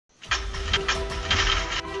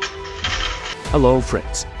Hello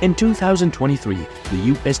friends, in 2023, the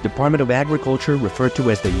U.S. Department of Agriculture, referred to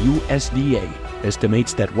as the USDA,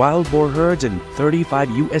 estimates that wild boar herds in 35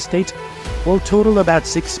 U.S. states will total about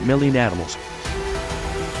 6 million animals.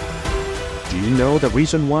 Do you know the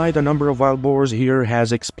reason why the number of wild boars here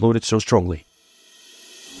has exploded so strongly?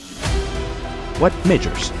 What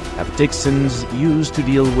measures have Texans used to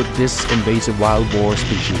deal with this invasive wild boar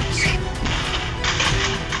species?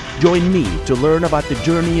 Join me to learn about the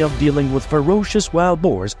journey of dealing with ferocious wild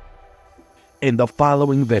boars in the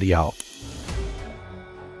following video.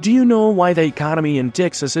 Do you know why the economy in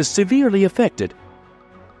Texas is severely affected?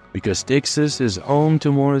 Because Texas is home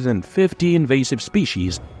to more than 50 invasive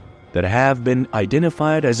species that have been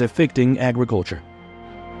identified as affecting agriculture.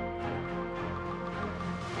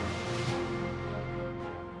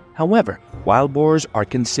 However, wild boars are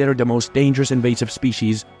considered the most dangerous invasive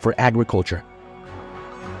species for agriculture.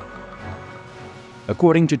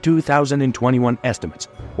 According to 2021 estimates,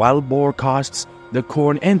 wild boar costs the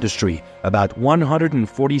corn industry about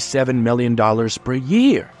 $147 million per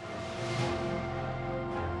year.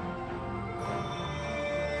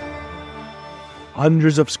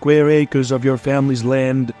 Hundreds of square acres of your family's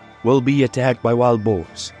land will be attacked by wild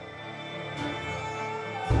boars.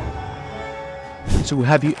 So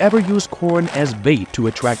have you ever used corn as bait to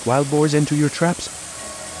attract wild boars into your traps?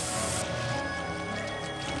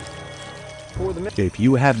 If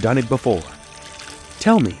you have done it before,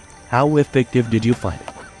 tell me, how effective did you find it?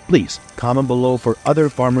 Please comment below for other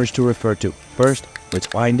farmers to refer to. First, let's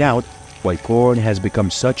find out why corn has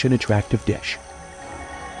become such an attractive dish.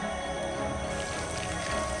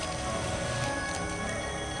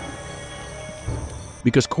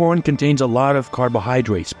 Because corn contains a lot of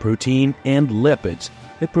carbohydrates, protein, and lipids,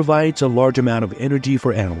 it provides a large amount of energy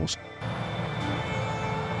for animals.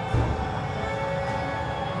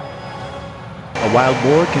 A wild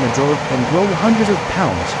boar can absorb and grow hundreds of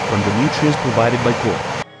pounds from the nutrients provided by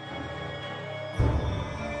corn.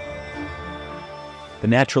 The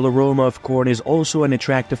natural aroma of corn is also an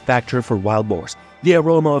attractive factor for wild boars. The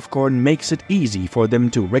aroma of corn makes it easy for them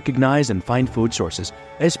to recognize and find food sources,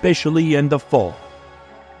 especially in the fall.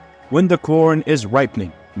 When the corn is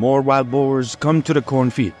ripening, more wild boars come to the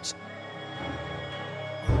cornfields.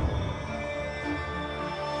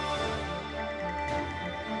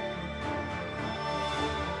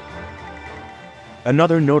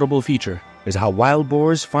 Another notable feature is how wild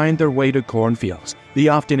boars find their way to cornfields. They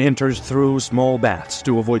often enter through small baths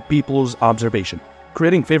to avoid people's observation,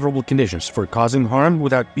 creating favorable conditions for causing harm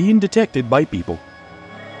without being detected by people.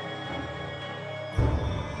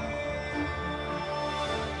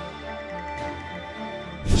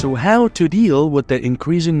 So how to deal with the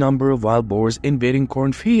increasing number of wild boars invading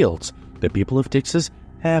cornfields? The people of Texas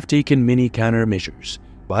have taken many countermeasures,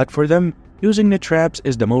 but for them, using net traps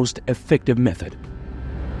is the most effective method.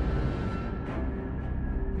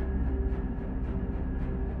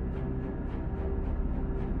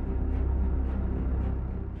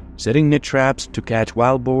 Setting net traps to catch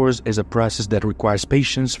wild boars is a process that requires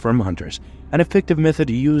patience from hunters. An effective method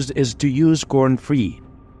used is to use corn free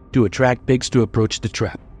to attract pigs to approach the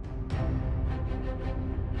trap.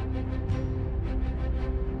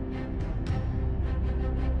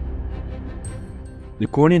 The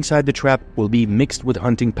corn inside the trap will be mixed with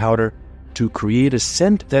hunting powder to create a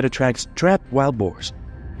scent that attracts trapped wild boars.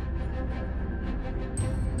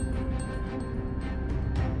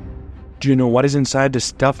 Do you know what is inside the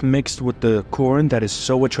stuff mixed with the corn that is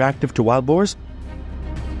so attractive to wild boars?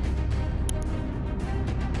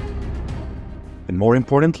 And more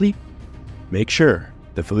importantly, make sure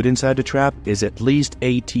the food inside the trap is at least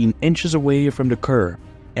 18 inches away from the curb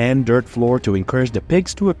and dirt floor to encourage the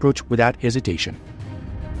pigs to approach without hesitation.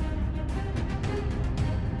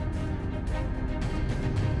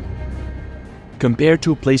 Compared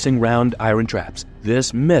to placing round iron traps,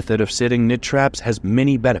 this method of setting net traps has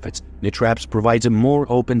many benefits. Net traps provides a more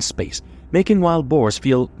open space, making wild boars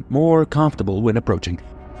feel more comfortable when approaching.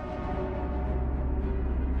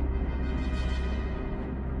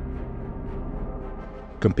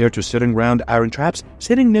 Compared to setting round iron traps,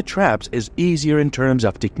 setting net traps is easier in terms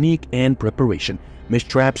of technique and preparation. Mesh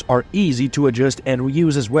traps are easy to adjust and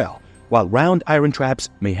reuse as well, while round iron traps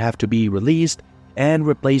may have to be released and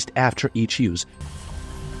replaced after each use.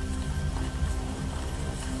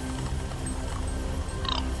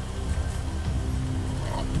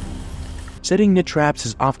 Setting net traps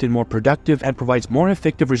is often more productive and provides more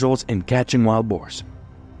effective results in catching wild boars.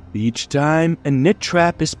 Each time a net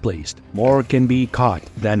trap is placed, more can be caught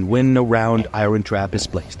than when a round iron trap is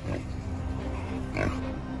placed.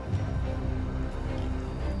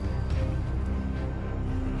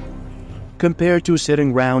 compared to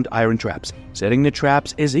setting round iron traps. Setting the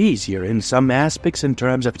traps is easier in some aspects in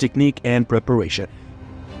terms of technique and preparation.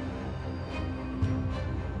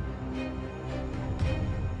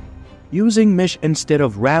 Using mesh instead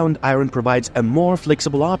of round iron provides a more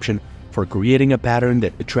flexible option for creating a pattern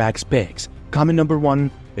that attracts pigs. Comment number 1,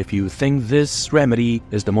 if you think this remedy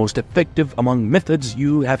is the most effective among methods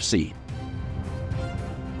you have seen.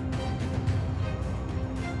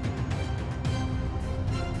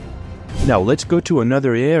 Now let's go to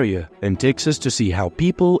another area in Texas to see how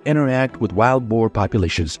people interact with wild boar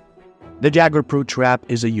populations. The Jagger Pro trap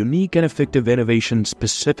is a unique and effective innovation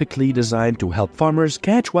specifically designed to help farmers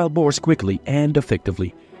catch wild boars quickly and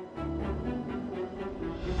effectively.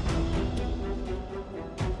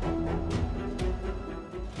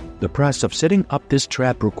 The process of setting up this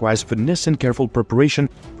trap requires finesse and careful preparation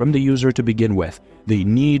from the user to begin with. They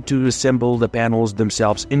need to assemble the panels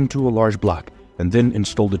themselves into a large block, and then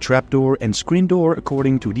install the trapdoor and screen door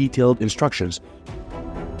according to detailed instructions.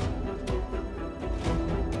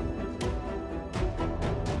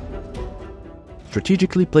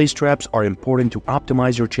 Strategically placed traps are important to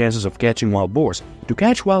optimize your chances of catching wild boars. To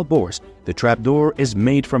catch wild boars, the trapdoor is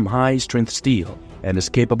made from high-strength steel and is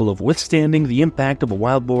capable of withstanding the impact of a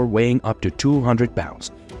wild boar weighing up to 200 pounds.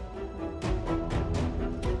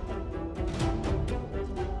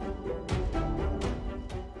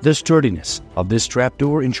 The sturdiness of this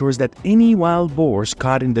trapdoor ensures that any wild boars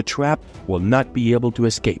caught in the trap will not be able to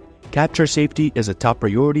escape. Capture safety is a top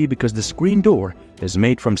priority because the screen door is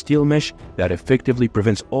made from steel mesh that effectively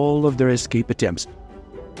prevents all of their escape attempts.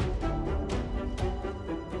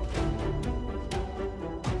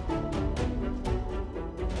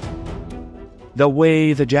 The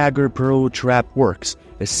way the Jagger Pro trap works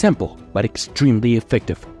is simple but extremely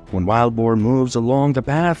effective. When wild boar moves along the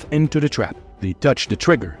path into the trap, they touch the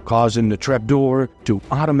trigger, causing the trapdoor to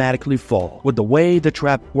automatically fall. With the way the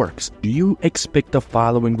trap works, do you expect the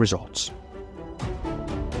following results?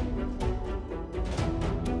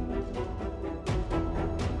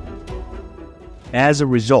 As a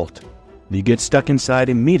result, they get stuck inside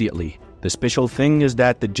immediately. The special thing is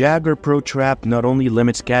that the Jagger Pro trap not only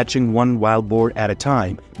limits catching one wild boar at a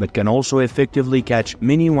time, but can also effectively catch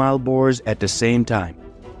many wild boars at the same time.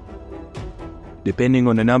 Depending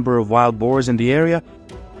on the number of wild boars in the area,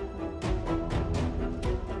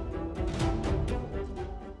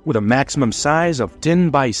 with a maximum size of 10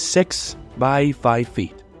 by 6 by 5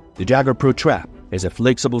 feet. The Jagger Pro trap is a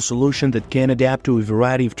flexible solution that can adapt to a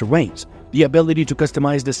variety of terrains. The ability to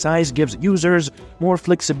customize the size gives users more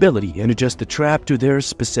flexibility and adjust the trap to their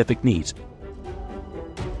specific needs.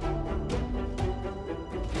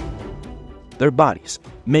 Their bodies,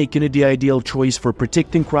 making it the ideal choice for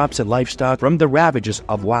protecting crops and livestock from the ravages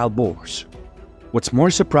of wild boars. What's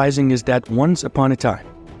more surprising is that once upon a time,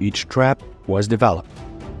 each trap was developed.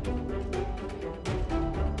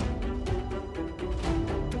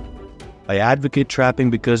 I advocate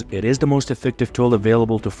trapping because it is the most effective tool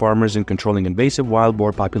available to farmers in controlling invasive wild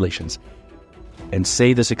boar populations, and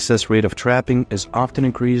say the success rate of trapping is often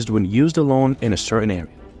increased when used alone in a certain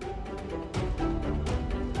area.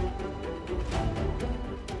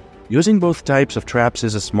 Using both types of traps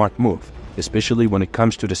is a smart move, especially when it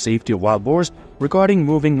comes to the safety of wild boars. Regarding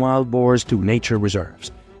moving wild boars to nature reserves,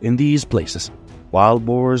 in these places, wild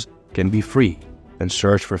boars can be free and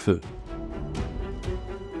search for food.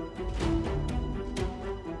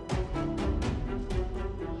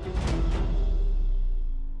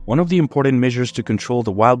 One of the important measures to control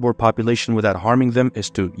the wild boar population without harming them is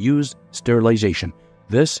to use sterilization.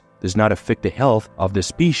 This does not affect the health of the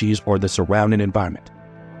species or the surrounding environment.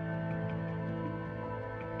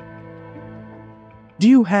 Do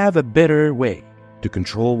you have a better way to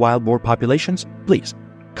control wild boar populations? Please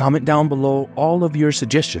comment down below all of your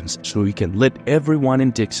suggestions so we can let everyone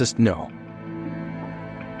in Texas know.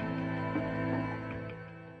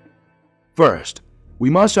 First, we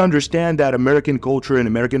must understand that American culture and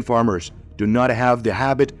American farmers do not have the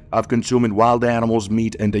habit of consuming wild animals'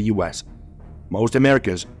 meat in the U.S. Most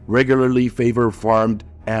Americans regularly favor farmed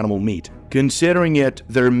animal meat, considering it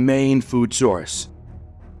their main food source.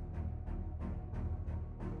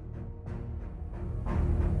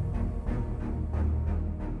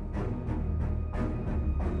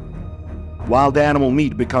 Wild animal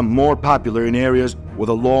meat become more popular in areas with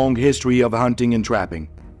a long history of hunting and trapping,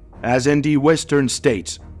 as in the western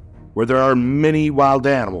states, where there are many wild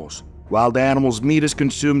animals. Wild animals' meat is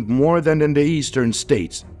consumed more than in the eastern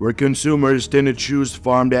states, where consumers tend to choose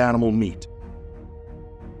farmed animal meat.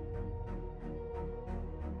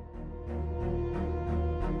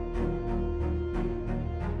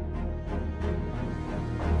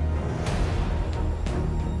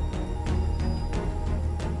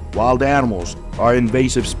 Wild animals are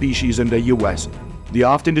invasive species in the US. They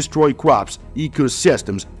often destroy crops,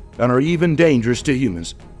 ecosystems, and are even dangerous to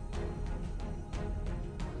humans.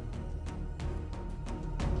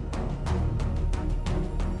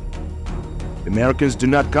 Americans do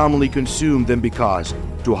not commonly consume them because,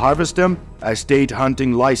 to harvest them, a state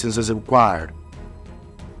hunting license is required.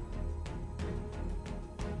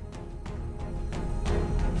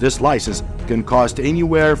 This license can cost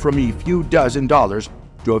anywhere from a few dozen dollars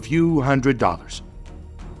to a few $100s.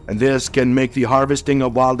 And this can make the harvesting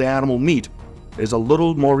of wild animal meat is a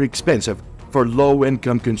little more expensive for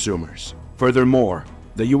low-income consumers. Furthermore,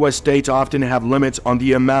 the US states often have limits on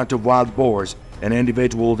the amount of wild boars an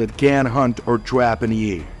individual that can hunt or trap in a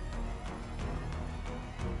year.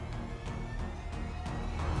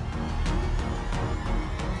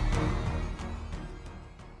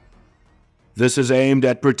 This is aimed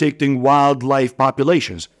at protecting wildlife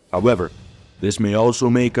populations. However, this may also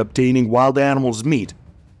make obtaining wild animals' meat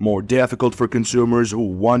more difficult for consumers who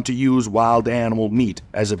want to use wild animal meat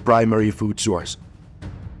as a primary food source.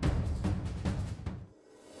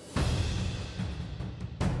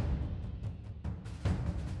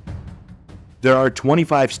 There are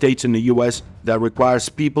 25 states in the US that requires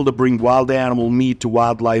people to bring wild animal meat to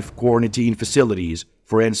wildlife quarantine facilities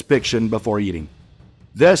for inspection before eating.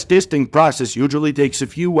 This testing process usually takes a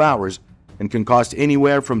few hours and can cost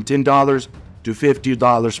anywhere from $10 to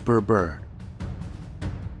 $50 per bird.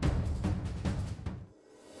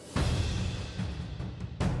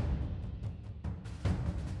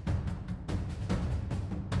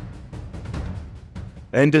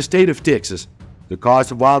 In the state of Texas, the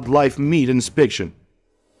cost of wildlife meat inspection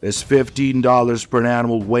is $15 per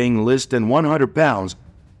animal weighing less than 100 pounds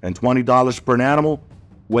and $20 per animal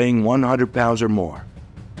weighing 100 pounds or more.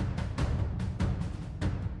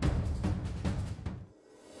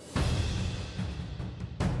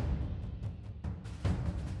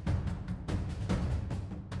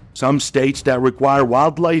 Some states that require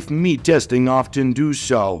wildlife meat testing often do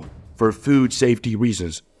so for food safety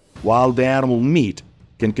reasons. Wild animal meat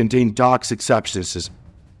can contain toxic substances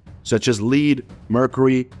such as lead,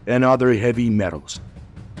 mercury, and other heavy metals.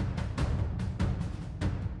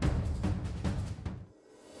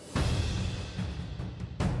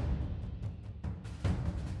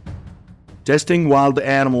 Testing wild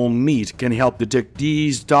animal meat can help detect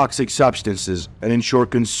these toxic substances and ensure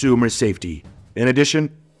consumer safety. In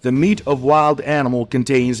addition, the meat of wild animal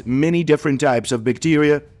contains many different types of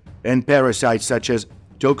bacteria and parasites such as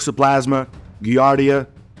Toxoplasma, Giardia,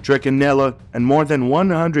 Trichinella, and more than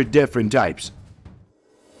 100 different types.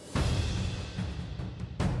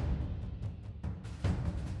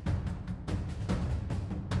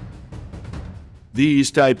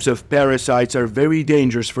 These types of parasites are very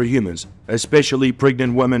dangerous for humans, especially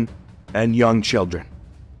pregnant women and young children.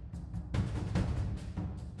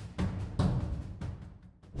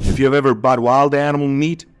 If you have ever bought wild animal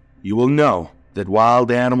meat, you will know that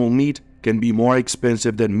wild animal meat can be more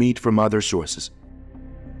expensive than meat from other sources.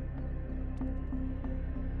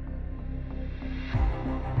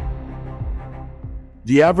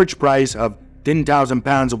 The average price of 10,000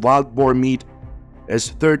 pounds of wild boar meat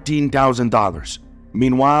is $13,000.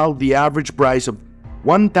 Meanwhile, the average price of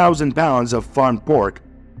 1,000 pounds of farmed pork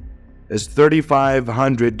is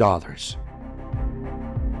 $3,500.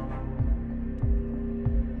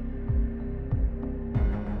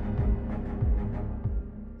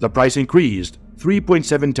 The price increased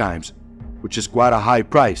 3.7 times, which is quite a high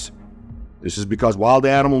price. This is because wild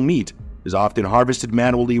animal meat is often harvested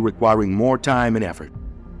manually, requiring more time and effort.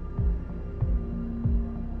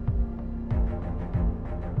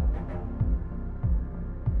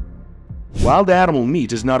 Wild animal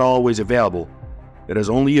meat is not always available. It is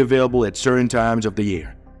only available at certain times of the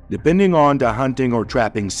year, depending on the hunting or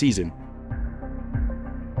trapping season.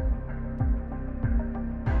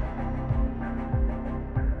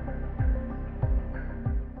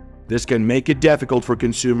 This can make it difficult for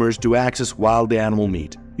consumers to access wild animal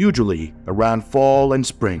meat, usually around fall and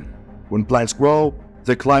spring. When plants grow,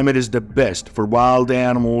 the climate is the best for wild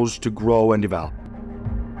animals to grow and develop.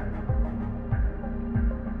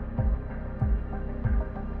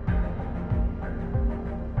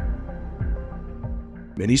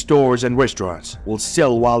 Many stores and restaurants will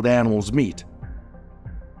sell wild animals meat.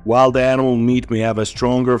 Wild animal meat may have a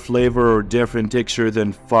stronger flavor or different texture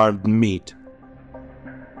than farmed meat.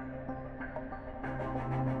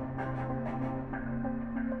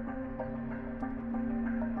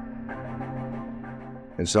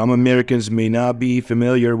 And some Americans may not be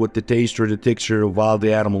familiar with the taste or the texture of wild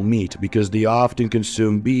animal meat because they often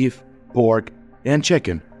consume beef, pork, and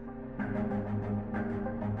chicken.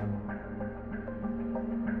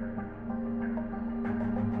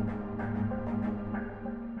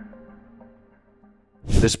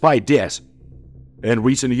 Despite this, in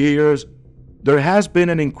recent years, there has been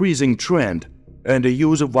an increasing trend in the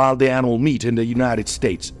use of wild animal meat in the United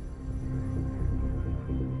States.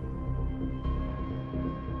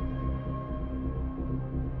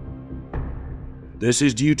 This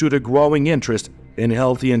is due to the growing interest in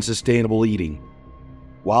healthy and sustainable eating.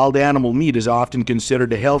 Wild animal meat is often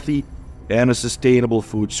considered a healthy and a sustainable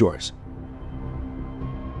food source.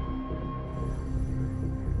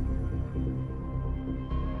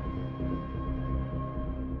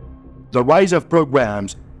 The rise of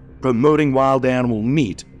programs promoting wild animal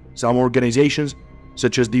meat. Some organizations,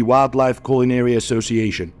 such as the Wildlife Culinary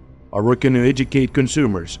Association, are working to educate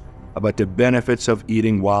consumers about the benefits of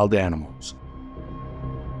eating wild animals.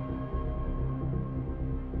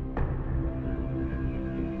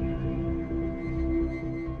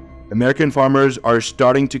 American farmers are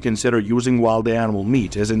starting to consider using wild animal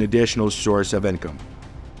meat as an additional source of income.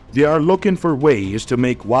 They are looking for ways to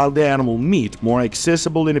make wild animal meat more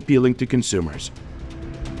accessible and appealing to consumers.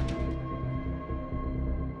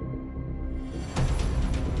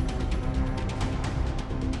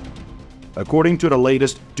 According to the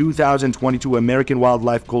latest 2022 American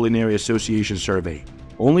Wildlife Culinary Association survey,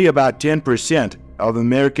 only about 10% of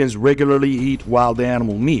Americans regularly eat wild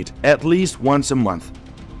animal meat at least once a month.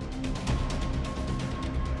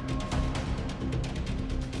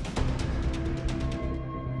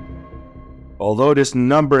 Although this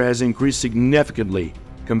number has increased significantly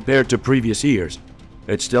compared to previous years,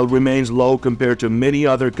 it still remains low compared to many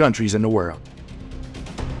other countries in the world.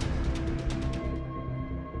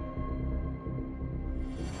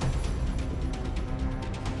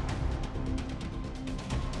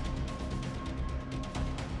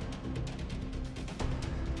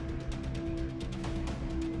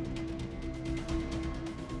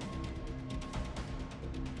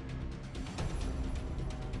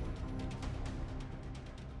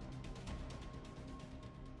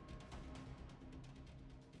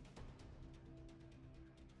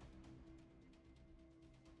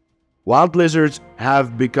 Wild lizards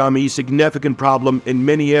have become a significant problem in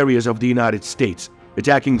many areas of the United States,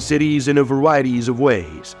 attacking cities in a variety of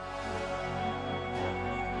ways.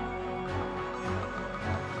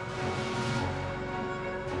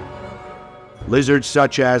 Lizards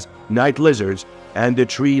such as night lizards and the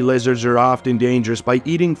tree lizards are often dangerous by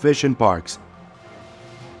eating fish in parks,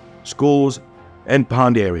 schools, and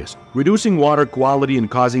pond areas, reducing water quality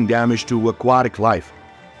and causing damage to aquatic life,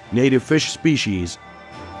 native fish species,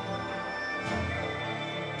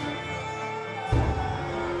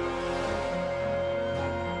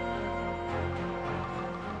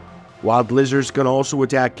 Wild lizards can also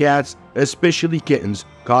attack cats, especially kittens,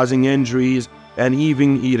 causing injuries and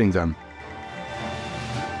even eating them.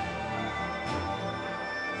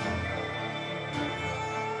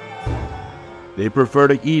 They prefer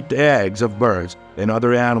to eat the eggs of birds and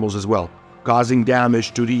other animals as well, causing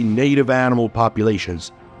damage to the native animal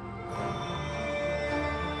populations.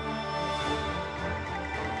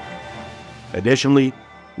 Additionally,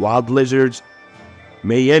 wild lizards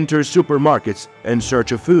may enter supermarkets in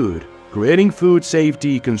search of food, creating food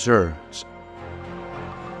safety concerns.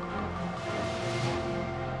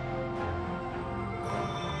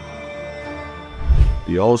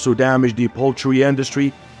 They also damage the poultry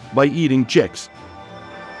industry by eating chicks.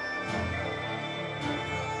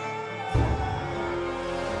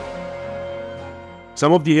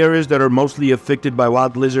 Some of the areas that are mostly affected by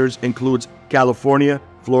wild lizards include California,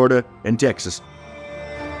 Florida, and Texas.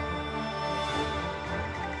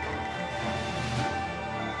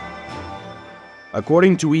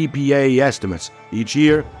 According to EPA estimates, each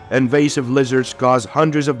year, invasive lizards cause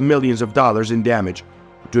hundreds of millions of dollars in damage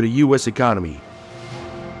to the U.S. economy.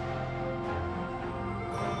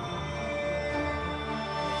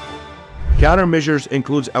 Countermeasures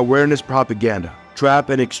include awareness propaganda, trap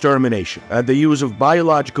and extermination, and the use of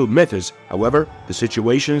biological methods. However, the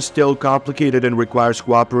situation is still complicated and requires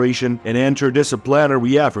cooperation and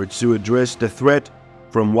interdisciplinary efforts to address the threat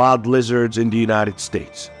from wild lizards in the United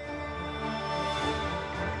States.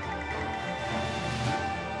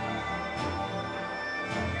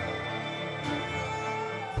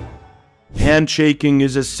 Handshaking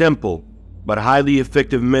is a simple but highly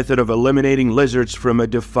effective method of eliminating lizards from a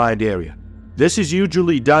defined area. This is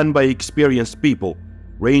usually done by experienced people,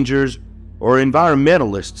 rangers, or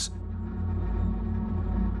environmentalists.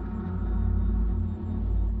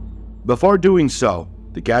 Before doing so,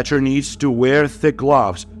 the catcher needs to wear thick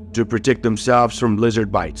gloves to protect themselves from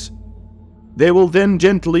lizard bites. They will then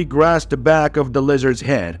gently grasp the back of the lizard's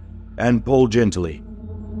head and pull gently.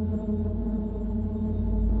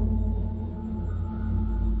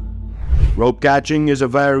 Rope catching is a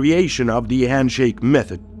variation of the handshake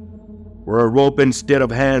method, where a rope instead of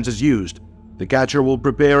hands is used. The catcher will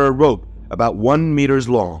prepare a rope about 1 meter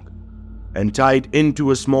long and tie it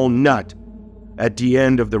into a small knot at the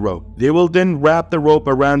end of the rope. They will then wrap the rope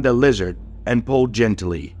around the lizard and pull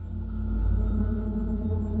gently.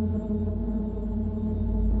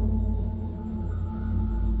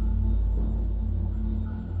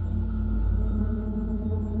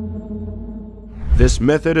 This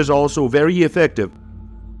method is also very effective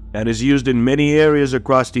and is used in many areas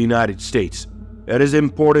across the United States. It is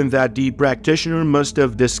important that the practitioner must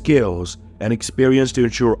have the skills and experience to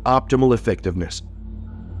ensure optimal effectiveness.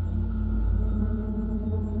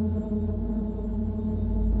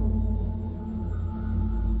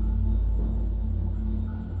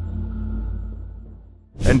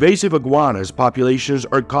 Invasive iguanas populations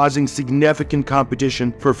are causing significant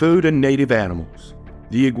competition for food and native animals.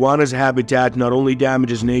 The iguana's habitat not only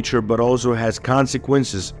damages nature but also has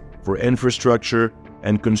consequences for infrastructure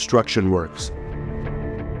and construction works.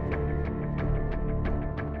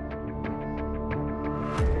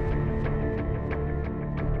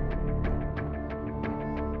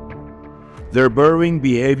 Their burrowing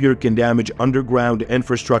behavior can damage underground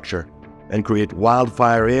infrastructure and create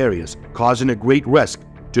wildfire areas, causing a great risk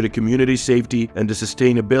to the community safety and the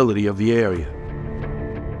sustainability of the area.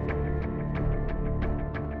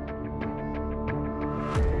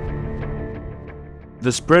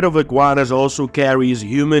 The spread of iguanas also carries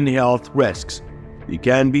human health risks. It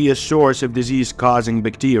can be a source of disease-causing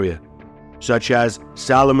bacteria, such as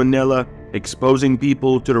salmonella, exposing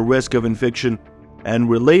people to the risk of infection and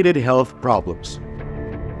related health problems.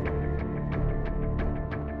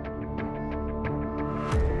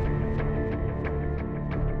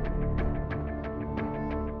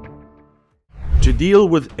 To deal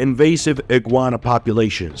with invasive iguana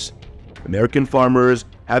populations, American farmers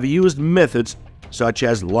have used methods such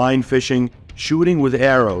as line fishing, shooting with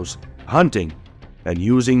arrows, hunting, and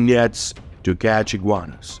using nets to catch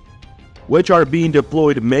iguanas, which are being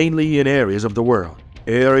deployed mainly in areas of the world.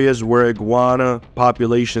 Areas where iguana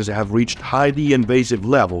populations have reached highly invasive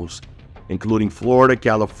levels, including Florida,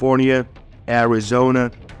 California,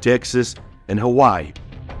 Arizona, Texas, and Hawaii.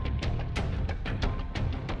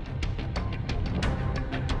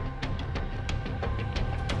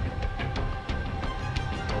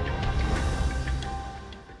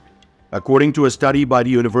 According to a study by the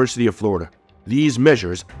University of Florida, these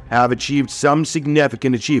measures have achieved some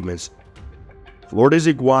significant achievements. Florida's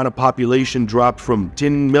iguana population dropped from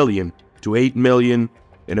 10 million to 8 million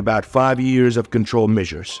in about 5 years of control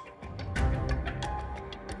measures.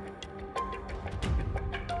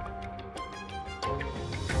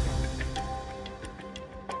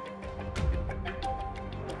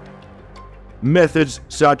 Methods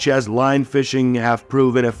such as line fishing have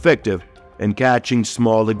proven effective in catching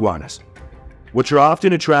small iguanas, which are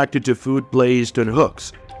often attracted to food placed on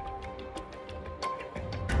hooks.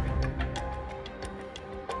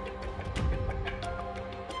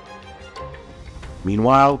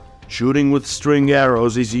 Meanwhile, shooting with string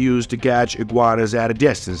arrows is used to catch iguanas at a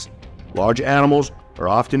distance. Large animals are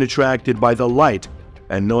often attracted by the light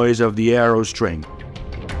and noise of the arrow string.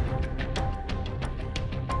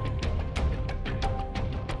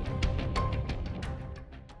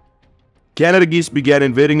 Canada geese began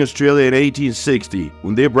invading Australia in 1860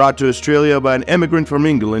 when they were brought to Australia by an immigrant from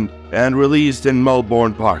England and released in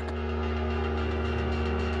Melbourne Park.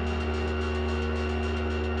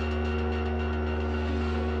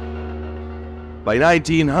 By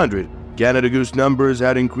 1900, Canada goose numbers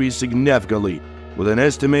had increased significantly, with an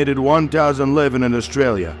estimated 1,000 living in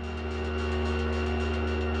Australia.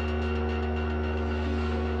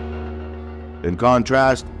 In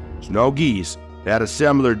contrast, snow geese had a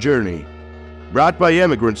similar journey. Brought by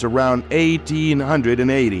immigrants around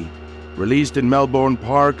 1880, released in Melbourne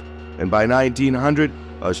Park, and by 1900,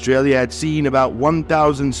 Australia had seen about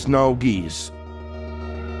 1,000 snow geese.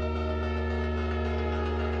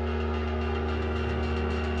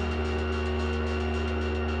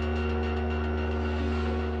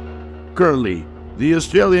 Currently, the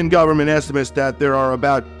Australian government estimates that there are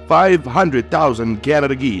about 500,000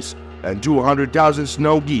 Canada geese and 200,000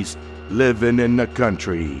 snow geese living in the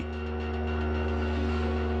country.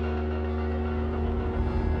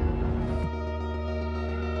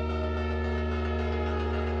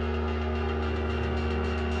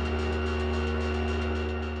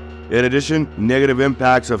 In addition, negative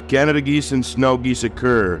impacts of Canada geese and snow geese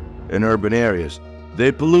occur in urban areas.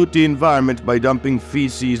 They pollute the environment by dumping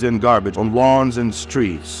feces and garbage on lawns and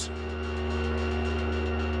streets.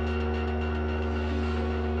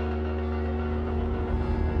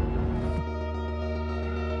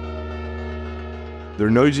 Their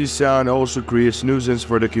noisy sound also creates nuisance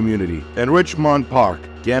for the community. In Richmond Park,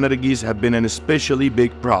 Canada geese have been an especially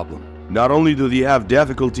big problem. Not only do they have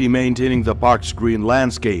difficulty maintaining the park's green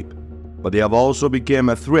landscape, but they have also become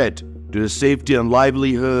a threat to the safety and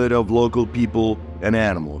livelihood of local people and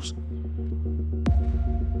animals.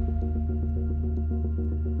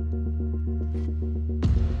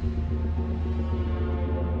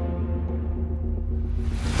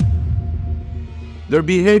 Their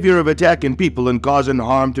behavior of attacking people and causing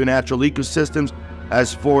harm to natural ecosystems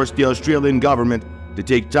has forced the Australian government to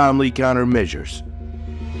take timely countermeasures.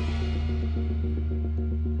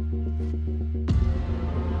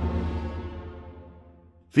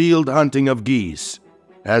 Field hunting of geese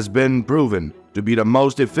has been proven to be the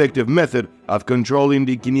most effective method of controlling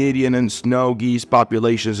the Canadian and snow geese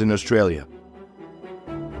populations in Australia.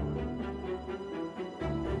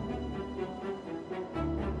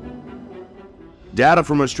 Data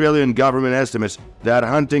from Australian government estimates that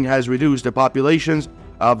hunting has reduced the populations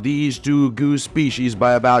of these two goose species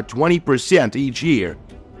by about 20% each year.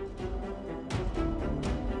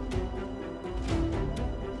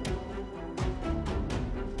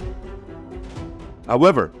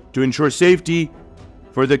 However, to ensure safety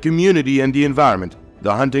for the community and the environment,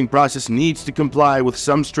 the hunting process needs to comply with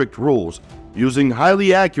some strict rules. Using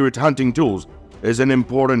highly accurate hunting tools is an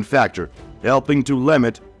important factor, helping to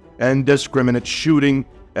limit indiscriminate shooting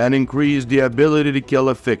and increase the ability to kill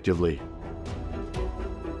effectively.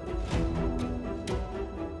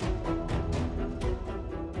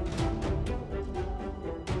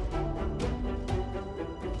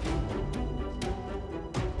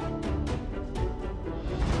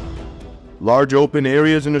 Large open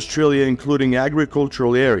areas in Australia, including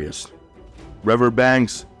agricultural areas,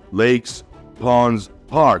 riverbanks, lakes, ponds,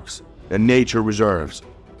 parks, and nature reserves,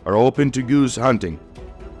 are open to goose hunting.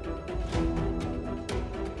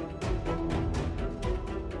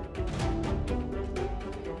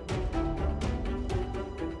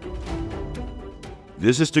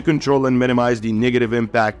 This is to control and minimize the negative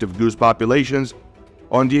impact of goose populations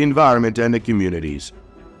on the environment and the communities.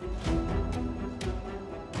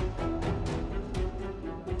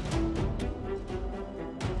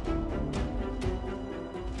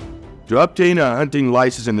 To obtain a hunting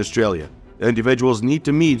license in Australia, individuals need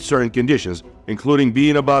to meet certain conditions, including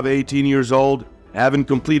being above 18 years old, having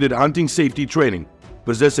completed hunting safety training,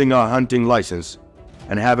 possessing a hunting license,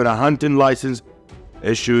 and having a hunting license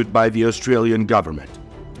issued by the Australian government.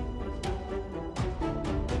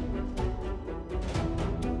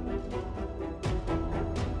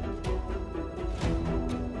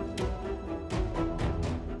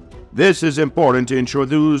 This is important to ensure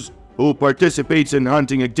those who participate in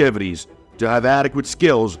hunting activities to have adequate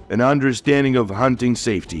skills and understanding of hunting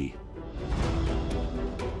safety.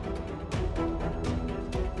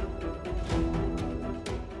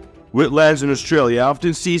 Wetlands in Australia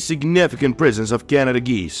often see significant presence of Canada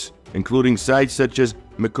geese, including sites such as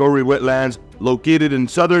Macquarie Wetlands, located in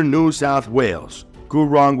southern New South Wales,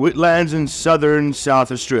 Coorong Wetlands in southern South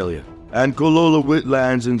Australia, and Kololo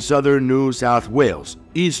Wetlands in southern New South Wales,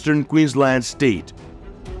 eastern Queensland state.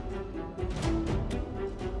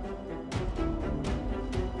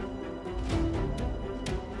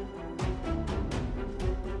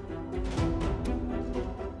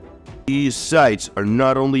 These sites are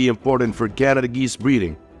not only important for Canada geese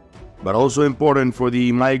breeding, but also important for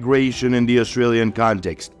the migration in the Australian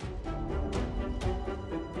context.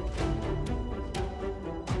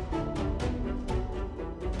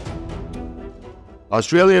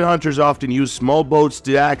 Australian hunters often use small boats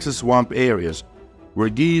to access swamp areas where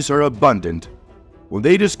geese are abundant. When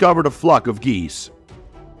they discovered a flock of geese,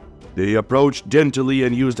 they approached gently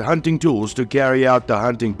and used hunting tools to carry out the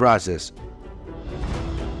hunting process.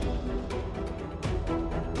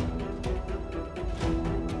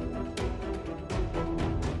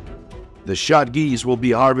 The shot geese will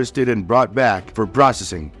be harvested and brought back for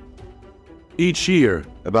processing. Each year,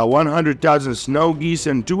 about 100,000 snow geese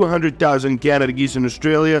and 200,000 Canada geese in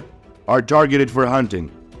Australia are targeted for hunting,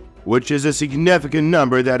 which is a significant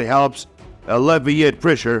number that helps alleviate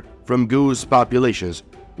pressure from goose populations,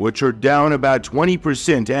 which are down about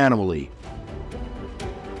 20% annually.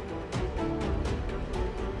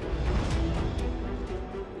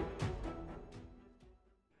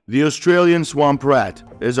 The Australian swamp rat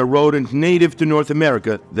is a rodent native to North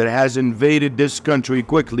America that has invaded this country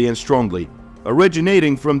quickly and strongly,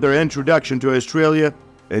 originating from their introduction to Australia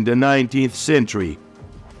in the 19th century.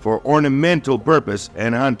 For ornamental purpose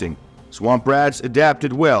and hunting, swamp rats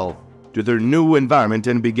adapted well to their new environment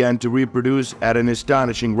and began to reproduce at an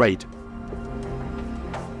astonishing rate.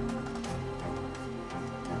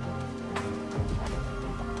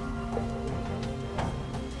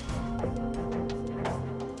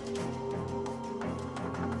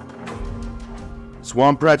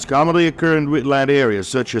 Swamp rats commonly occur in wetland areas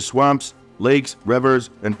such as swamps, lakes, rivers,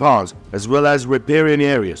 and ponds, as well as riparian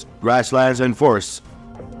areas, grasslands, and forests.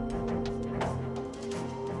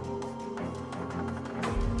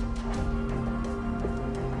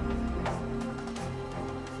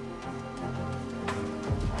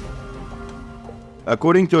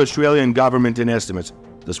 According to Australian government estimates,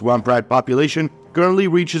 the swamp rat population currently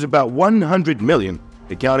reaches about 100 million,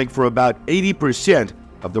 accounting for about 80%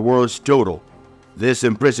 of the world's total. This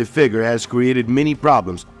impressive figure has created many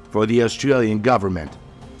problems for the Australian government.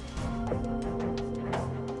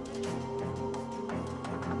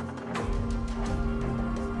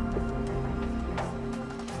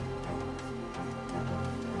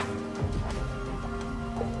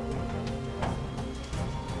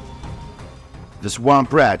 The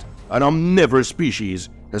swamp rat, an omnivorous species,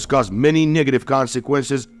 has caused many negative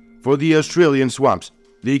consequences for the Australian swamps.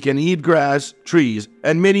 They can eat grass, trees,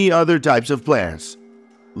 and many other types of plants,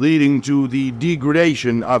 leading to the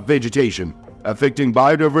degradation of vegetation, affecting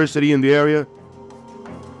biodiversity in the area.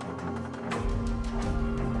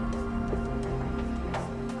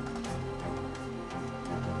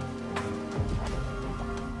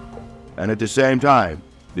 And at the same time,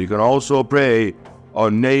 they can also prey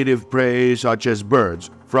on native prey such as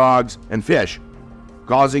birds, frogs, and fish,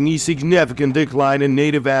 causing a significant decline in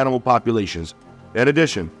native animal populations. In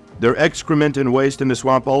addition, their excrement and waste in the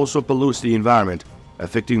swamp also pollutes the environment,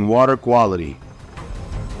 affecting water quality.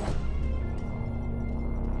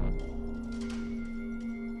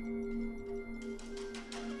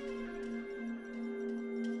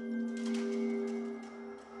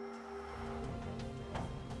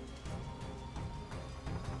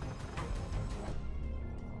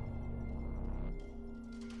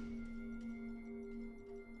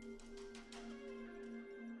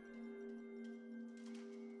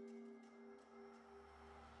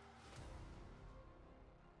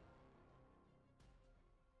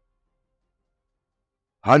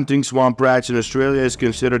 Hunting swamp rats in Australia is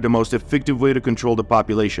considered the most effective way to control the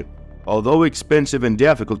population. Although expensive and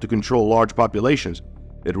difficult to control large populations,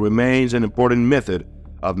 it remains an important method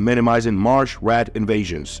of minimizing marsh rat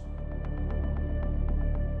invasions.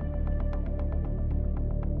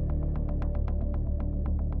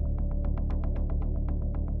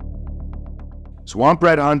 Swamp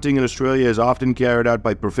rat hunting in Australia is often carried out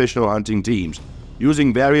by professional hunting teams,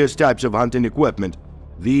 using various types of hunting equipment.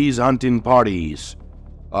 These hunting parties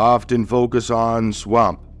often focus on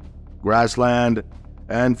swamp, grassland,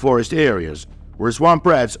 and forest areas, where swamp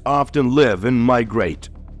rats often live and migrate.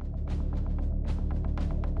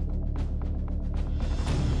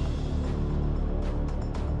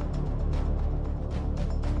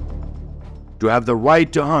 To have the right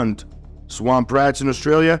to hunt swamp rats in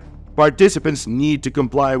Australia, participants need to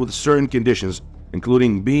comply with certain conditions,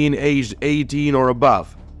 including being aged 18 or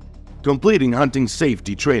above, completing hunting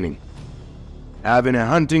safety training, having a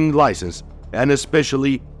hunting license, and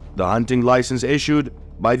especially the hunting license issued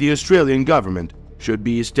by the Australian government should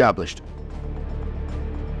be established.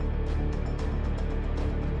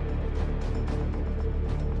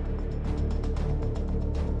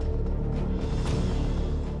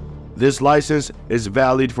 This license is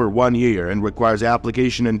valid for 1 year and requires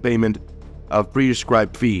application and payment of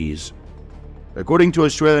prescribed fees. According to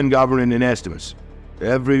Australian government estimates,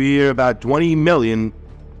 every year about 20 million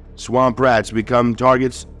swamp rats become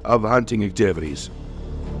targets of hunting activities.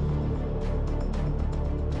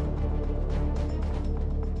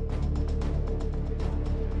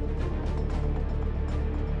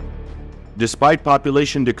 Despite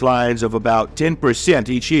population declines of about 10%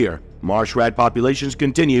 each year, marsh rat populations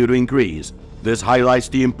continue to increase. This highlights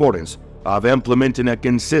the importance of implementing a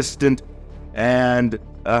consistent and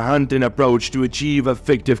a hunting approach to achieve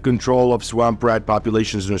effective control of swamp rat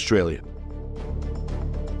populations in Australia.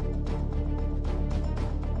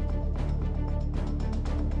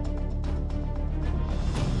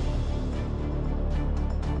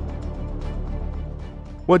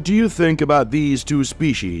 What do you think about these two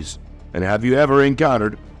species? And have you ever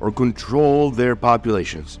encountered or controlled their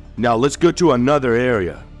populations? Now let's go to another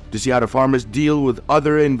area to see how the farmers deal with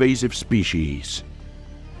other invasive species.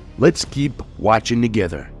 Let's keep watching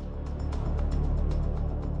together.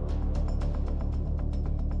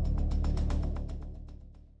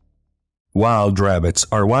 Wild rabbits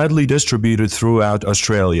are widely distributed throughout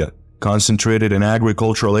Australia, concentrated in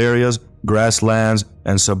agricultural areas, grasslands,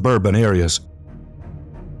 and suburban areas.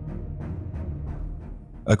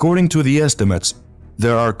 According to the estimates,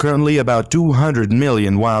 there are currently about 200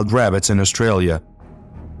 million wild rabbits in Australia.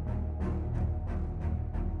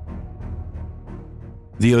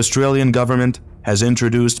 The Australian government has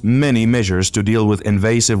introduced many measures to deal with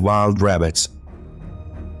invasive wild rabbits.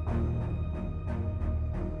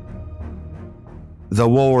 The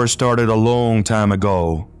war started a long time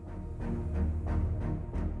ago.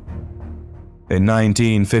 In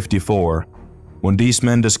 1954, when these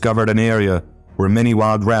men discovered an area where many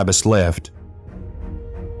wild rabbits lived.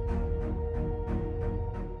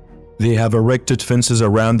 They have erected fences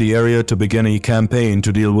around the area to begin a campaign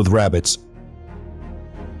to deal with rabbits.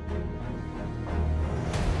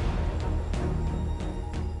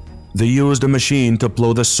 They used a machine to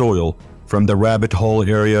plow the soil from the rabbit hole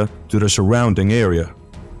area to the surrounding area.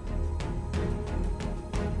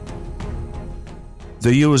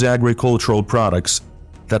 They use agricultural products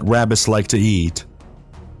that rabbits like to eat,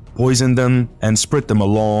 poison them, and spread them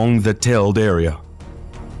along the tilled area,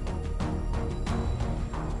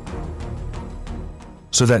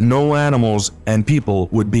 so that no animals and people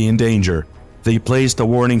would be in danger. They placed a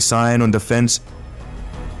warning sign on the fence.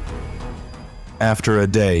 After a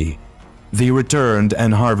day, they returned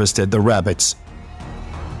and harvested the rabbits.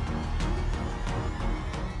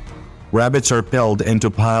 Rabbits are piled into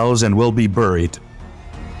piles and will be buried.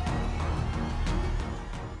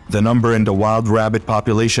 The number in the wild rabbit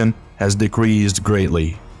population has decreased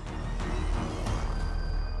greatly.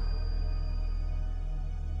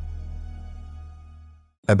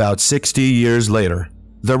 About 60 years later,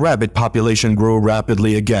 the rabbit population grew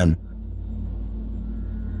rapidly again.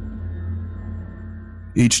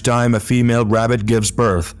 Each time a female rabbit gives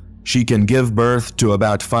birth, she can give birth to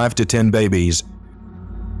about 5 to 10 babies.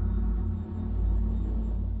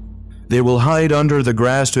 They will hide under the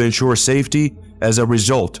grass to ensure safety. As a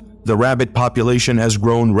result, the rabbit population has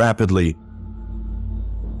grown rapidly,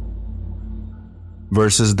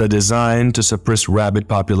 versus the design to suppress rabbit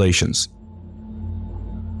populations.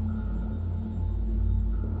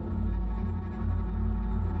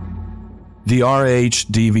 The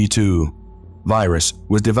RHDV2 virus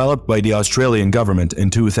was developed by the Australian government in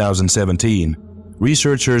 2017.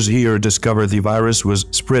 Researchers here discovered the virus was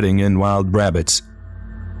spreading in wild rabbits.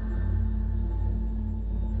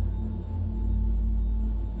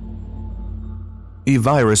 A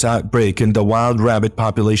virus outbreak in the wild rabbit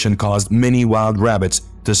population caused many wild rabbits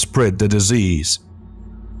to spread the disease.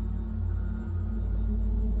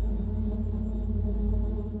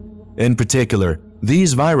 In particular,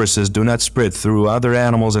 these viruses do not spread through other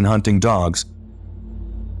animals and hunting dogs.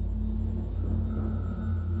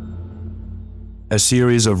 A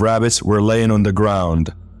series of rabbits were laying on the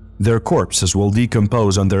ground. Their corpses will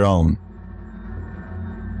decompose on their own.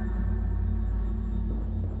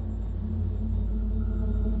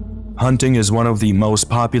 Hunting is one of the most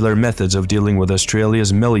popular methods of dealing with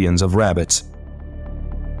Australia's millions of rabbits.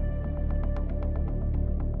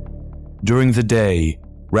 During the day,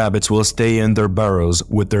 rabbits will stay in their burrows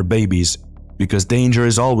with their babies because danger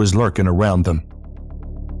is always lurking around them.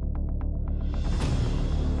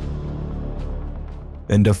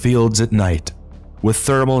 In the fields at night, with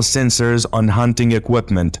thermal sensors on hunting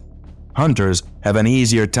equipment, hunters have an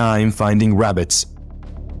easier time finding rabbits.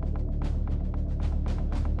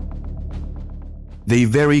 They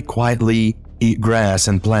very quietly eat grass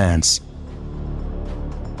and plants.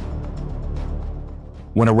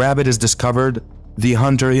 When a rabbit is discovered, the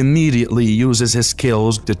hunter immediately uses his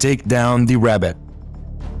skills to take down the rabbit.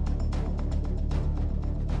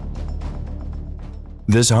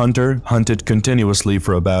 This hunter hunted continuously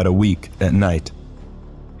for about a week at night.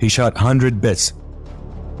 He shot 100 bits.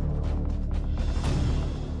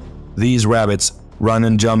 These rabbits run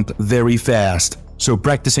and jump very fast, so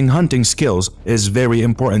practicing hunting skills is very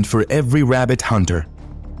important for every rabbit hunter.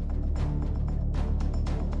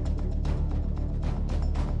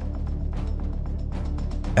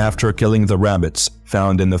 After killing the rabbits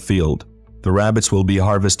found in the field, the rabbits will be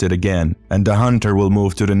harvested again and the hunter will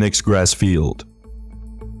move to the next grass field.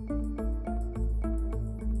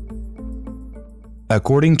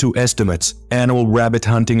 According to estimates, annual rabbit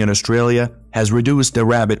hunting in Australia has reduced the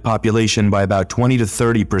rabbit population by about 20 to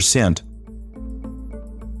 30%.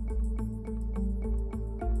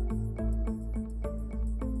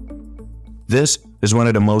 This is one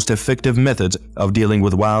of the most effective methods of dealing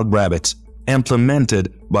with wild rabbits,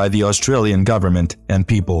 implemented by the Australian government and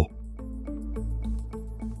people.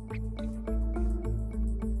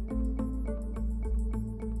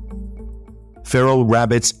 Feral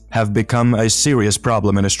rabbits have become a serious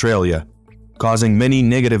problem in Australia, causing many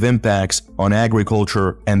negative impacts on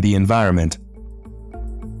agriculture and the environment.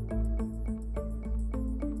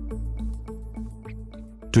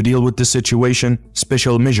 To deal with this situation,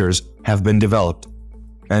 special measures have been developed,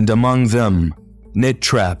 and among them, net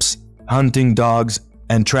traps, hunting dogs,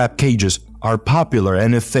 and trap cages are popular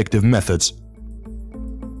and effective methods.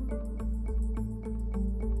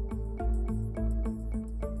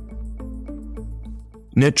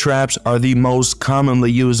 Net traps are the most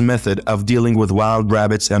commonly used method of dealing with wild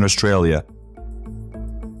rabbits in Australia.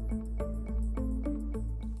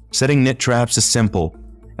 Setting net traps is simple,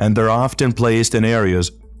 and they're often placed in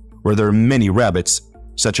areas where there are many rabbits,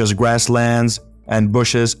 such as grasslands and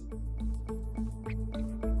bushes.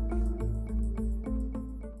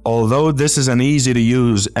 Although this is an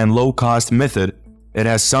easy-to-use and low-cost method, it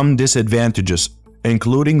has some disadvantages,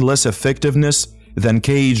 including less effectiveness than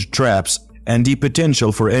cage traps and the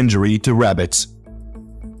potential for injury to rabbits.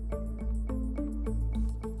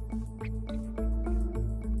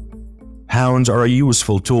 Hounds are a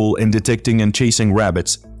useful tool in detecting and chasing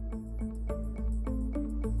rabbits.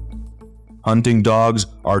 Hunting dogs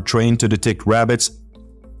are trained to detect rabbits,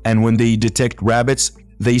 and when they detect rabbits,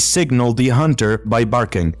 they signal the hunter by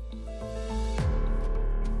barking.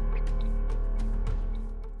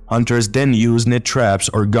 Hunters then use net traps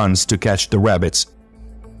or guns to catch the rabbits.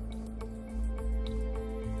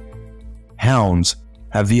 Hounds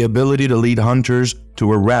have the ability to lead hunters to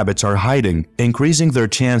where rabbits are hiding, increasing their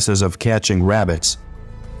chances of catching rabbits.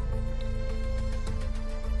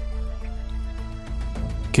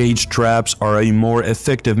 Cage traps are a more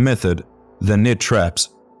effective method than net traps,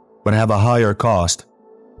 but have a higher cost.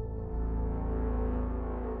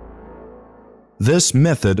 This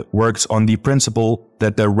method works on the principle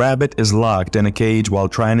that the rabbit is locked in a cage while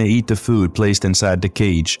trying to eat the food placed inside the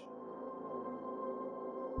cage.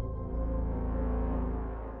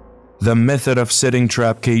 The method of setting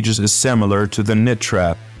trap cages is similar to the net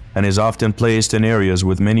trap and is often placed in areas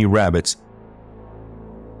with many rabbits.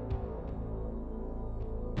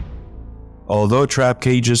 Although trap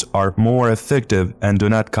cages are more effective and do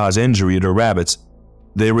not cause injury to rabbits,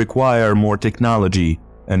 they require more technology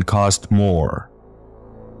and cost more.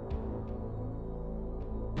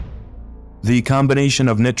 The combination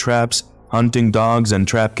of net traps, hunting dogs, and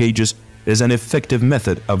trap cages is an effective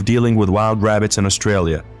method of dealing with wild rabbits in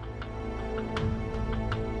Australia.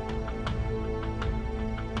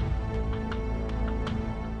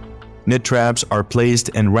 Net traps are placed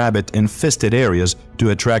in rabbit-infested areas to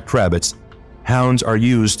attract rabbits. Hounds are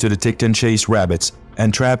used to detect and chase rabbits,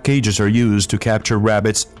 and trap cages are used to capture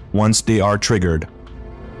rabbits once they are triggered.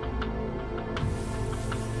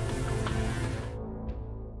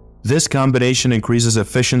 This combination increases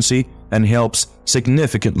efficiency and helps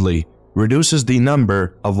significantly reduces the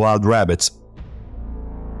number of wild rabbits.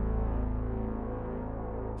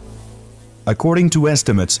 According to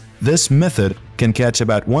estimates, this method can catch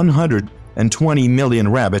about 120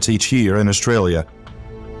 million rabbits each year in Australia.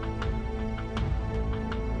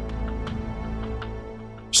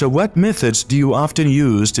 So what methods do you often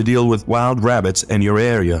use to deal with wild rabbits in your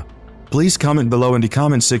area? Please comment below in the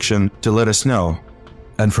comment section to let us know.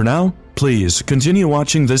 And for now, please continue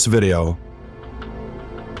watching this video.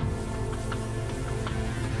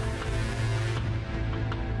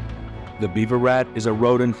 The beaver rat is a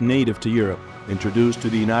rodent native to Europe, introduced to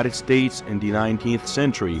the United States in the 19th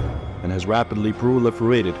century, and has rapidly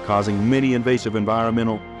proliferated, causing many invasive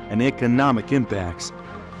environmental and economic impacts.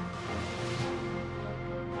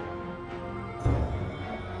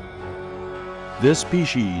 This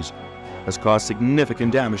species has caused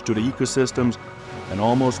significant damage to the ecosystems and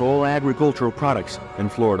almost all agricultural products in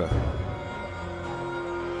Florida.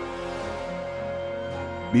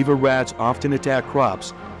 Beaver rats often attack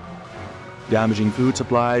crops, damaging food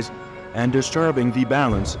supplies and disturbing the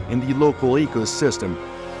balance in the local ecosystem.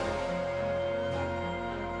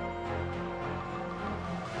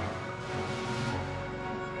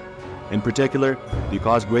 In particular, they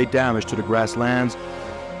cause great damage to the grasslands,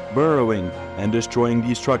 burrowing and destroying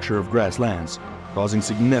the structure of grasslands, causing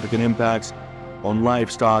significant impacts on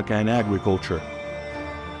livestock and agriculture.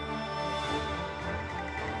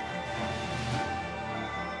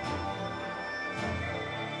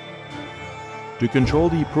 To control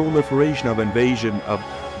the proliferation of invasion of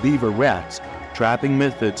beaver rats, trapping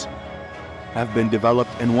methods have been developed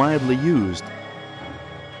and widely used.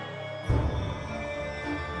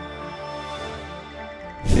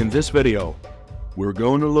 In this video, we're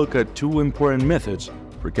going to look at two important methods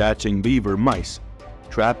for catching beaver mice: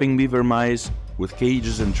 trapping beaver mice with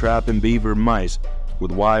cages and trapping beaver mice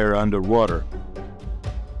with wire underwater.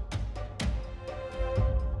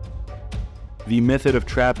 The method of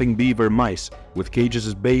trapping beaver mice with cages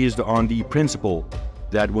is based on the principle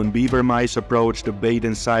that when beaver mice approach the bait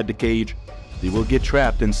inside the cage, they will get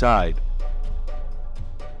trapped inside.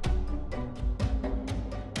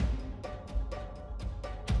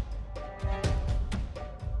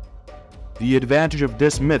 The advantage of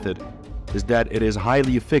this method is that it is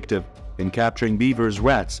highly effective in capturing beavers'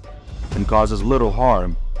 rats and causes little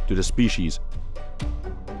harm to the species.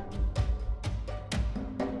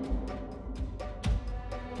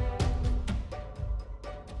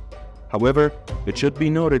 However, it should be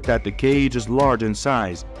noted that the cage is large in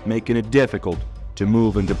size, making it difficult to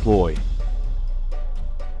move and deploy.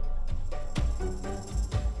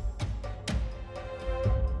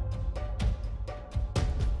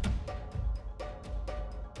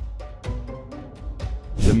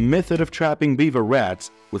 The method of trapping beaver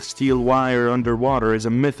rats with steel wire underwater is a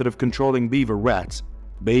method of controlling beaver rats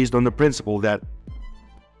based on the principle that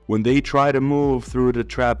when they try to move through the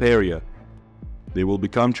trap area, they will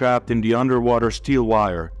become trapped in the underwater steel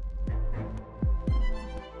wire.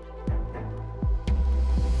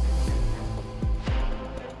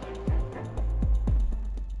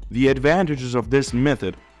 The advantages of this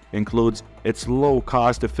method includes its low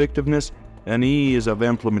cost effectiveness and ease of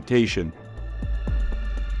implementation.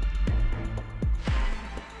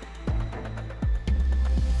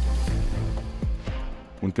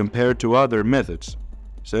 When compared to other methods,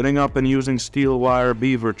 setting up and using steel wire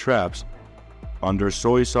beaver traps under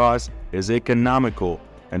soy sauce is economical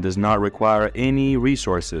and does not require any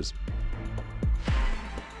resources.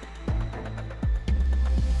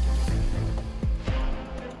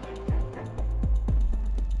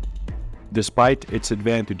 Despite its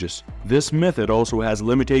advantages, this method also has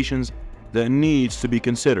limitations that needs to be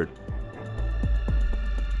considered.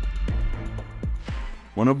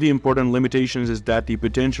 One of the important limitations is that the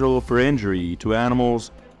potential for injury to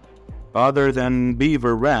animals other than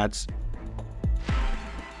beaver rats.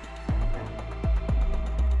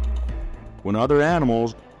 When other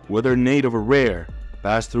animals, whether native or rare,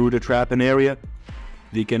 pass through the trapping area,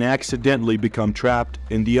 they can accidentally become trapped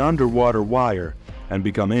in the underwater wire and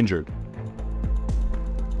become injured.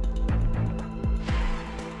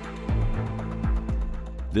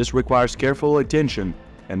 This requires careful attention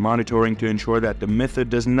and monitoring to ensure that the method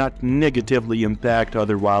does not negatively impact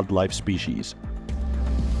other wildlife species.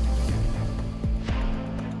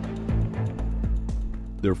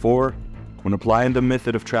 Therefore, when applying the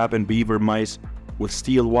method of trapping beaver mice with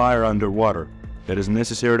steel wire underwater, it is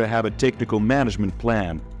necessary to have a technical management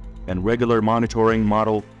plan and regular monitoring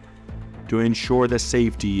model to ensure the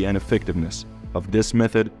safety and effectiveness of this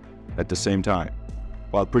method at the same time,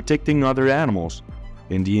 while protecting other animals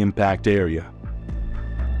in the impact area.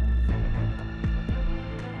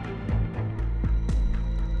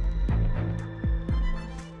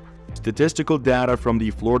 Statistical data from the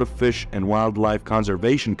Florida Fish and Wildlife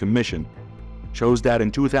Conservation Commission shows that in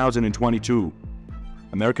 2022,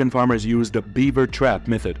 American farmers used the beaver trap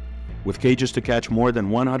method with cages to catch more than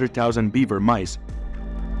 100,000 beaver mice,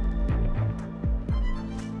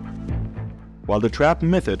 while the trap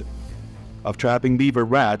method of trapping beaver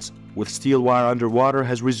rats with steel wire underwater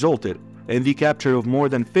has resulted in the capture of more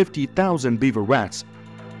than 50,000 beaver rats.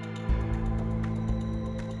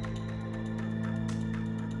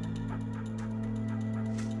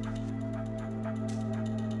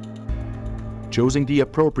 Choosing the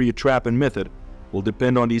appropriate trapping method will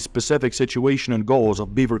depend on the specific situation and goals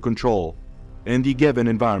of beaver control in the given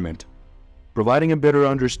environment. Providing a better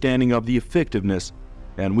understanding of the effectiveness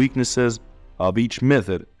and weaknesses of each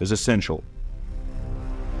method is essential.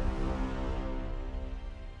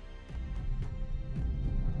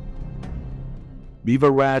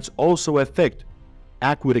 Beaver rats also affect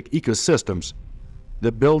aquatic ecosystems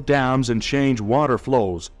that build dams and change water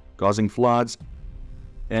flows, causing floods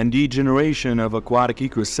and degeneration of aquatic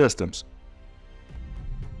ecosystems.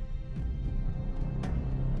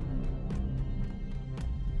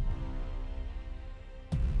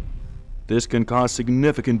 This can cause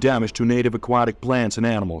significant damage to native aquatic plants and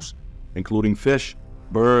animals, including fish,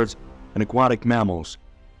 birds, and aquatic mammals.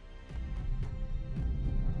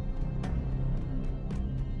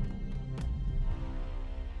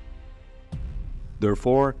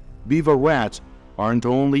 Therefore, beaver rats aren't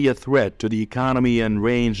only a threat to the economy and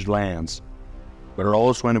ranged lands, but are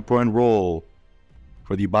also an important role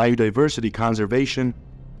for the biodiversity conservation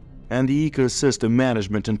and the ecosystem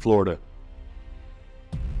management in Florida.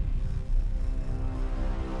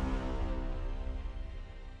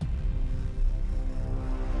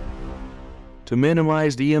 To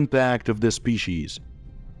minimize the impact of this species,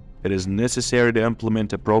 it is necessary to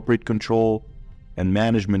implement appropriate control and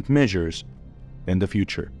management measures in the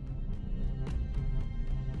future.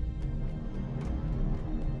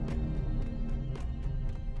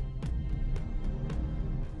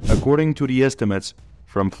 According to the estimates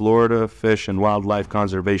from Florida Fish and Wildlife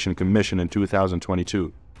Conservation Commission in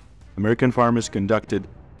 2022, American farmers conducted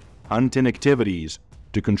hunting activities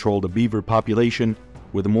to control the beaver population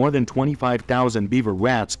with more than 25,000 beaver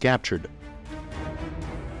rats captured.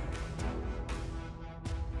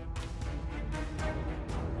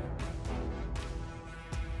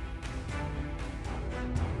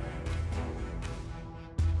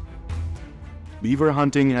 beaver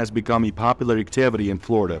hunting has become a popular activity in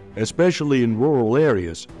Florida, especially in rural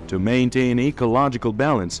areas, to maintain ecological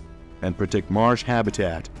balance and protect marsh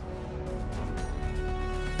habitat.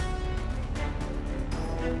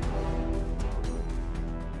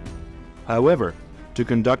 However, to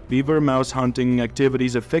conduct beaver mouse hunting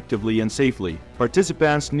activities effectively and safely,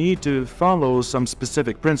 participants need to follow some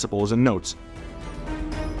specific principles and notes.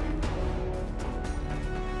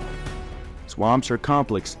 Swamps are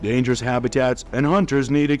complex, dangerous habitats, and hunters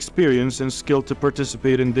need experience and skill to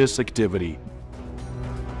participate in this activity.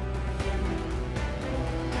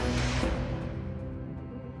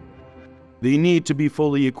 They need to be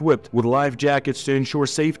fully equipped with life jackets to ensure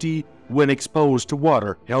safety when exposed to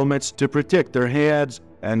water, helmets to protect their heads,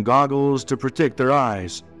 and goggles to protect their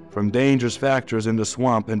eyes from dangerous factors in the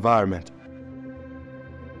swamp environment.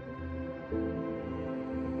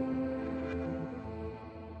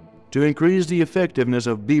 To increase the effectiveness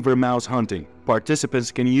of beaver mouse hunting,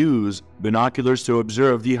 participants can use binoculars to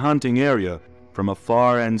observe the hunting area from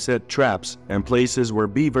afar and set traps in places where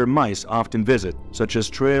beaver mice often visit, such as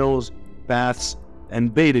trails, paths,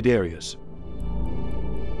 and baited areas.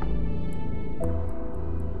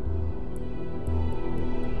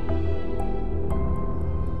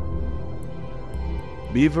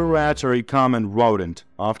 Beaver rats are a common rodent,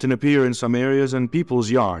 often appear in some areas and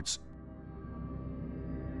people's yards.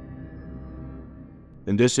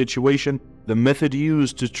 In this situation, the method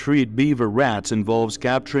used to treat beaver rats involves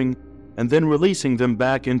capturing and then releasing them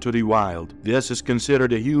back into the wild. This is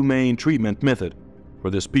considered a humane treatment method for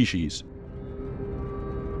the species.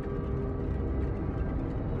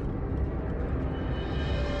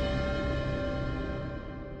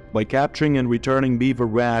 By capturing and returning beaver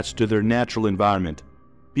rats to their natural environment,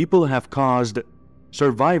 people have caused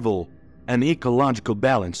survival and ecological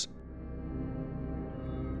balance,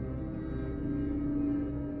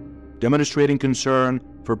 demonstrating concern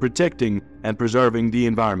for protecting and preserving the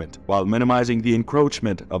environment while minimizing the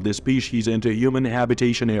encroachment of the species into human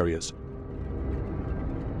habitation areas.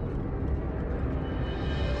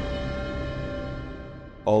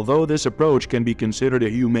 Although this approach can be considered a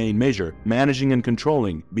humane measure, managing and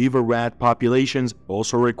controlling beaver rat populations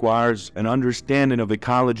also requires an understanding of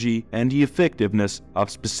ecology and the effectiveness of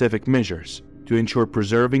specific measures to ensure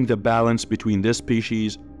preserving the balance between this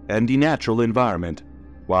species and the natural environment,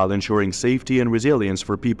 while ensuring safety and resilience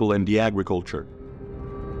for people and the agriculture.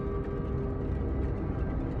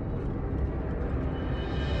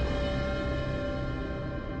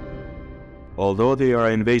 Although they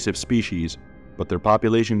are invasive species, but their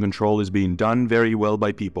population control is being done very well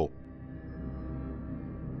by people.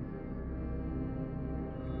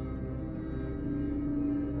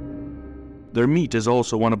 Their meat is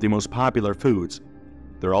also one of the most popular foods.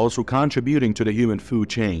 They're also contributing to the human food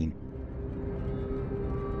chain.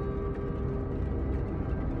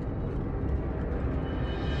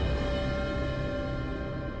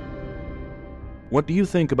 What do you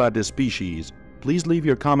think about this species? Please leave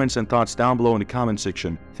your comments and thoughts down below in the comment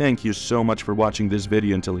section. Thank you so much for watching this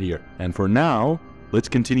video until here. And for now, let's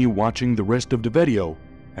continue watching the rest of the video,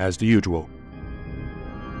 as the usual.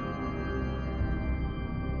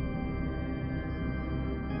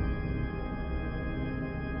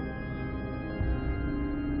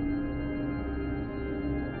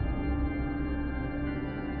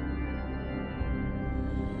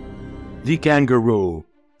 The kangaroo,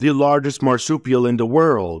 the largest marsupial in the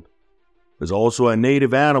world, is also a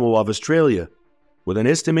native animal of Australia. With an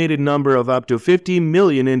estimated number of up to 50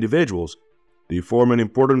 million individuals, they form an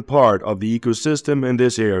important part of the ecosystem in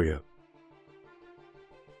this area.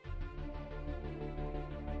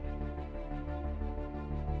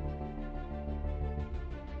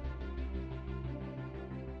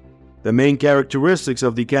 The main characteristics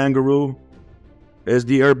of the kangaroo is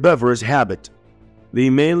the herbivorous habit. They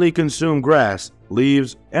mainly consume grass,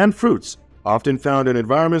 leaves, and fruits, often found in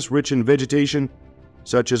environments rich in vegetation,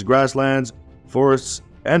 such as grasslands, forests,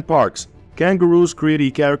 and parks. Kangaroos create a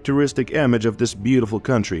characteristic image of this beautiful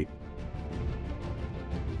country.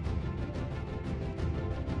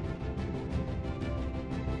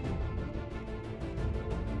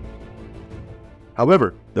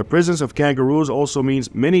 However, the presence of kangaroos also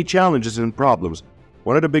means many challenges and problems.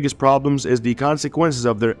 One of the biggest problems is the consequences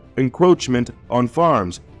of their encroachment on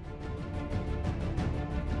farms.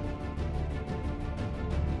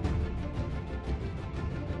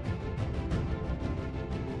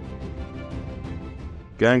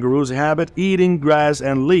 Kangaroos' habit eating grass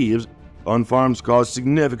and leaves on farms cause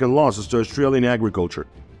significant losses to Australian agriculture,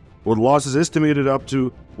 with losses estimated up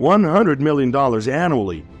to $100 million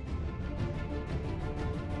annually.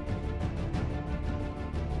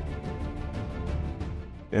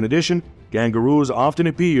 In addition, kangaroos often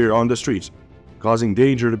appear on the streets, causing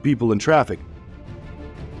danger to people in traffic.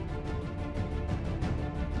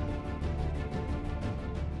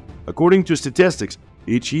 According to statistics,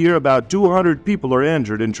 each year about 200 people are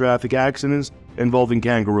injured in traffic accidents involving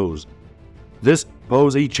kangaroos. This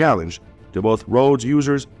poses a challenge to both road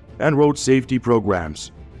users and road safety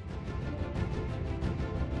programs.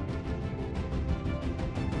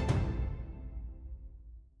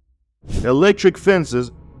 Electric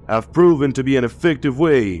fences have proven to be an effective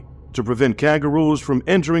way to prevent kangaroos from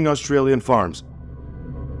entering Australian farms.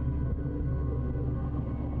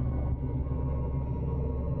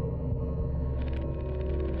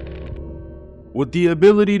 With the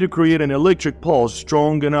ability to create an electric pulse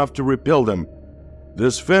strong enough to repel them,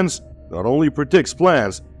 this fence not only protects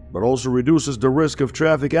plants, but also reduces the risk of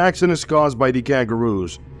traffic accidents caused by the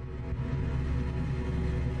kangaroos.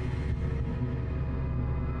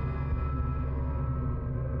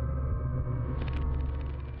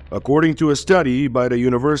 According to a study by the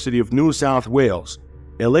University of New South Wales,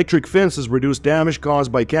 electric fences reduce damage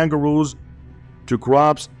caused by kangaroos to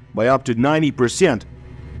crops by up to 90%.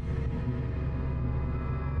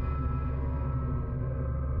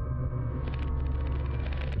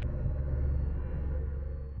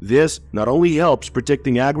 This not only helps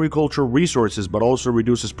protecting agricultural resources but also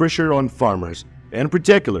reduces pressure on farmers. In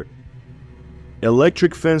particular,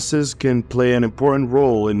 electric fences can play an important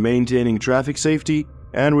role in maintaining traffic safety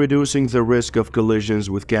and reducing the risk of collisions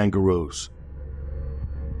with kangaroos.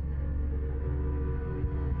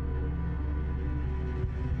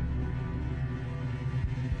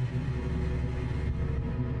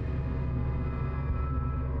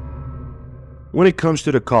 When it comes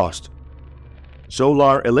to the cost,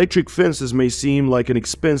 solar electric fences may seem like an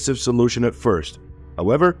expensive solution at first.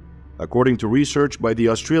 However, according to research by the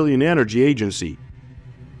Australian Energy Agency,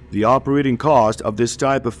 the operating cost of this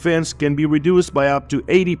type of fence can be reduced by up to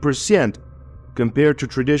 80% compared to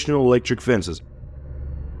traditional electric fences.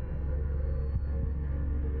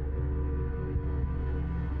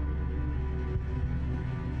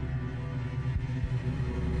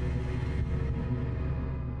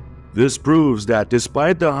 This proves that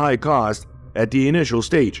despite the high cost at the initial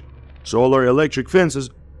stage, solar electric fences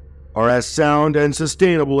are a sound and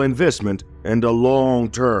sustainable investment in the long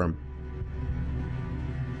term.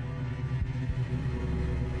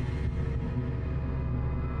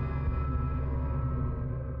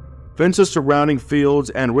 Fences surrounding fields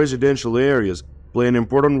and residential areas play an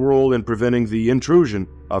important role in preventing the intrusion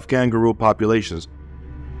of kangaroo populations.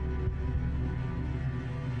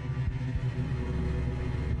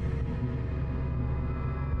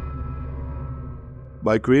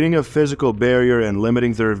 By creating a physical barrier and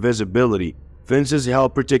limiting their visibility, fences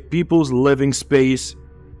help protect people's living space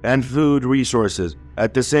and food resources.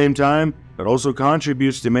 At the same time, it also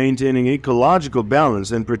contributes to maintaining ecological balance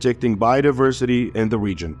and protecting biodiversity in the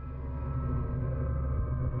region.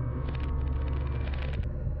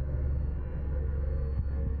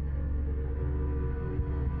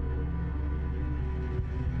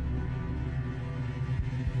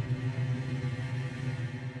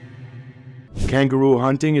 Kangaroo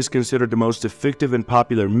hunting is considered the most effective and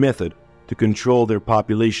popular method to control their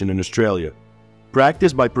population in Australia.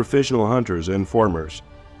 Practiced by professional hunters and farmers,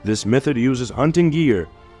 this method uses hunting gear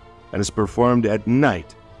and is performed at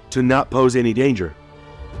night to not pose any danger.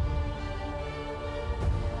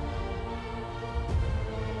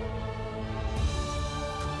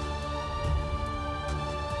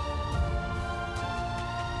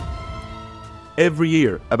 Every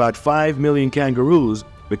year, about 5 million kangaroos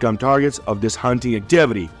become targets of this hunting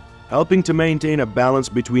activity, helping to maintain a balance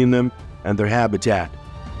between them and their habitat.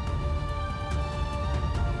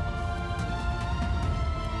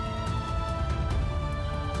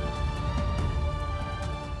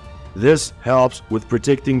 This helps with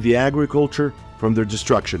protecting the agriculture from their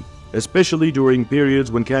destruction, especially during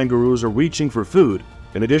periods when kangaroos are reaching for food.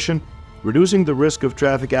 In addition, reducing the risk of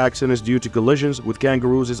traffic accidents due to collisions with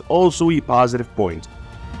kangaroos is also a positive point.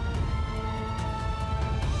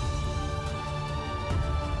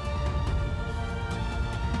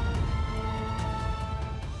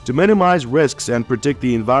 To minimize risks and protect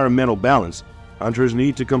the environmental balance, hunters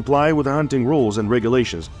need to comply with hunting rules and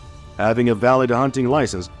regulations. Having a valid hunting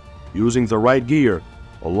license, using the right gear,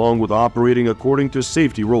 along with operating according to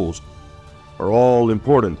safety rules, are all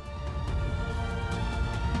important.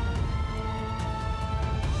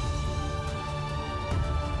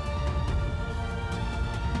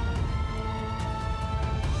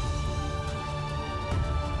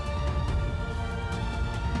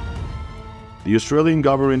 The Australian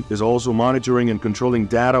government is also monitoring and controlling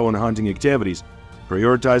data on hunting activities,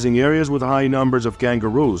 prioritizing areas with high numbers of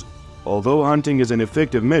kangaroos, Although hunting is an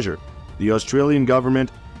effective measure, the Australian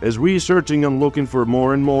government is researching and looking for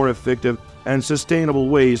more and more effective and sustainable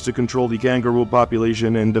ways to control the kangaroo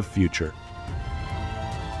population in the future.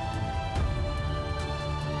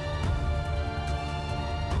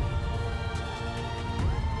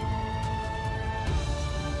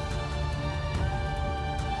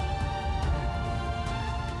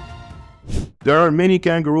 There are many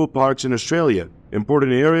kangaroo parks in Australia.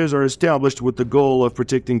 Important areas are established with the goal of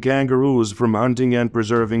protecting kangaroos from hunting and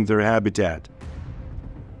preserving their habitat.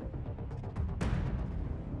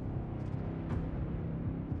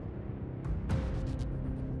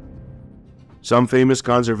 Some famous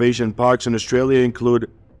conservation parks in Australia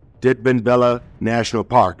include Detrimental National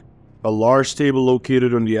Park, a large stable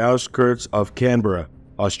located on the outskirts of Canberra,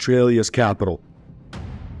 Australia's capital.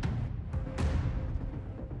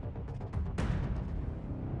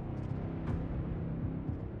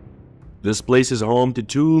 This place is home to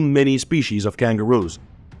too many species of kangaroos,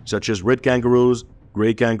 such as red kangaroos,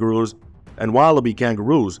 grey kangaroos, and wallaby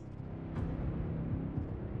kangaroos.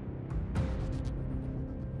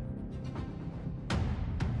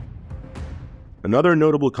 Another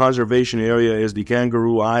notable conservation area is the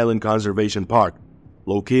Kangaroo Island Conservation Park,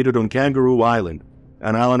 located on Kangaroo Island,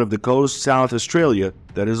 an island of the coast, South Australia,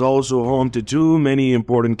 that is also home to too many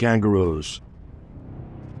important kangaroos.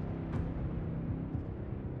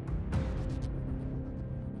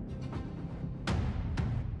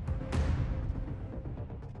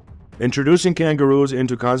 Introducing kangaroos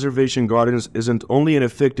into conservation gardens isn't only an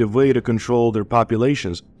effective way to control their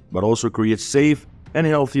populations, but also creates safe and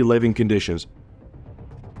healthy living conditions.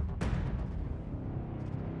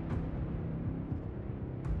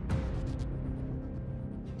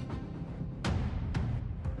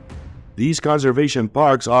 These conservation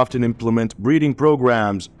parks often implement breeding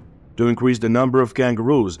programs to increase the number of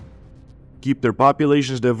kangaroos, keep their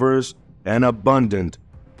populations diverse and abundant,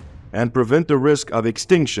 and prevent the risk of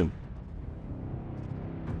extinction.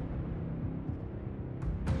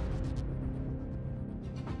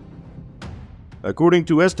 According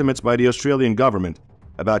to estimates by the Australian government,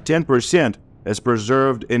 about 10% is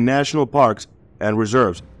preserved in national parks and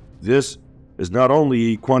reserves. This is not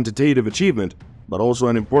only a quantitative achievement, but also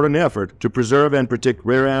an important effort to preserve and protect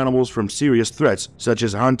rare animals from serious threats such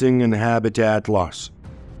as hunting and habitat loss.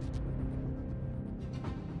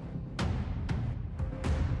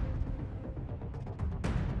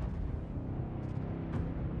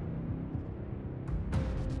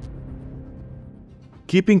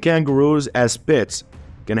 Keeping kangaroos as pets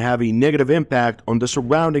can have a negative impact on the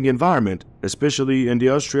surrounding environment, especially in the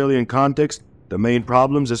Australian context. The main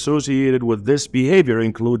problems associated with this behavior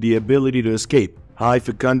include the ability to escape, high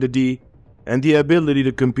fecundity, and the ability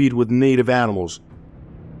to compete with native animals.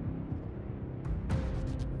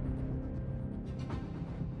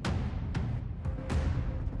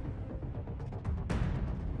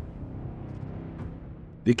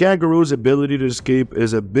 The kangaroo's ability to escape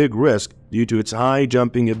is a big risk due to its high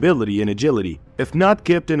jumping ability and agility. If not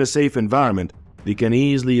kept in a safe environment, they can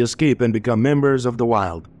easily escape and become members of the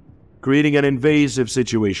wild, creating an invasive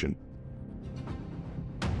situation.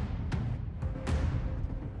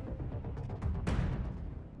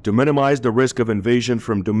 To minimize the risk of invasion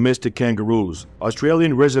from domestic kangaroos,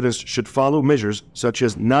 Australian residents should follow measures such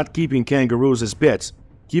as not keeping kangaroos as pets,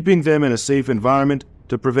 keeping them in a safe environment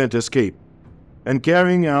to prevent escape, and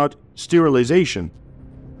carrying out sterilization.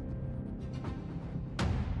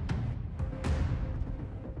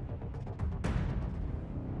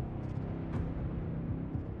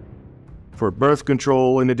 For birth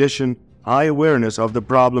control, in addition, high awareness of the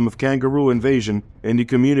problem of kangaroo invasion in the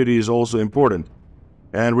community is also important,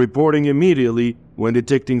 and reporting immediately when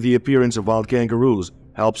detecting the appearance of wild kangaroos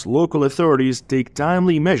helps local authorities take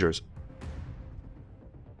timely measures.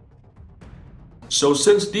 So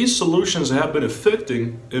since these solutions have been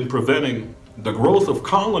effective in preventing the growth of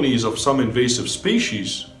colonies of some invasive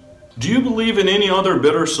species, do you believe in any other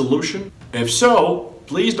better solution? If so,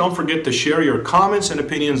 please don't forget to share your comments and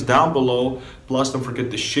opinions down below. Plus, don't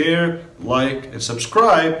forget to share, like, and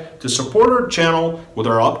subscribe to support our channel with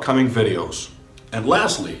our upcoming videos. And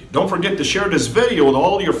lastly, don't forget to share this video with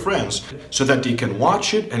all your friends so that they can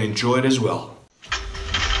watch it and enjoy it as well.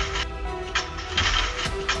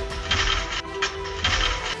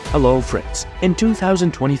 Hello friends. In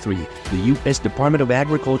 2023, the U.S. Department of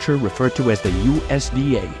Agriculture, referred to as the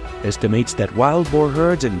USDA, estimates that wild boar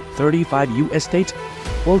herds in 35 U.S. states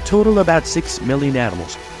will total about 6 million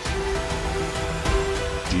animals.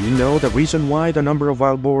 Do you know the reason why the number of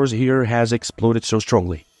wild boars here has exploded so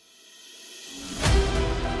strongly?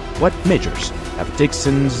 What measures have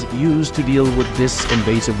Texans used to deal with this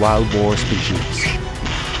invasive wild boar species?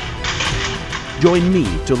 Join me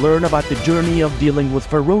to learn about the journey of dealing with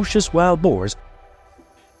ferocious wild boars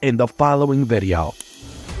in the following video.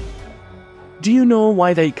 Do you know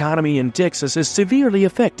why the economy in Texas is severely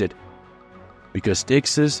affected? Because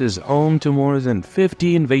Texas is home to more than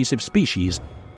 50 invasive species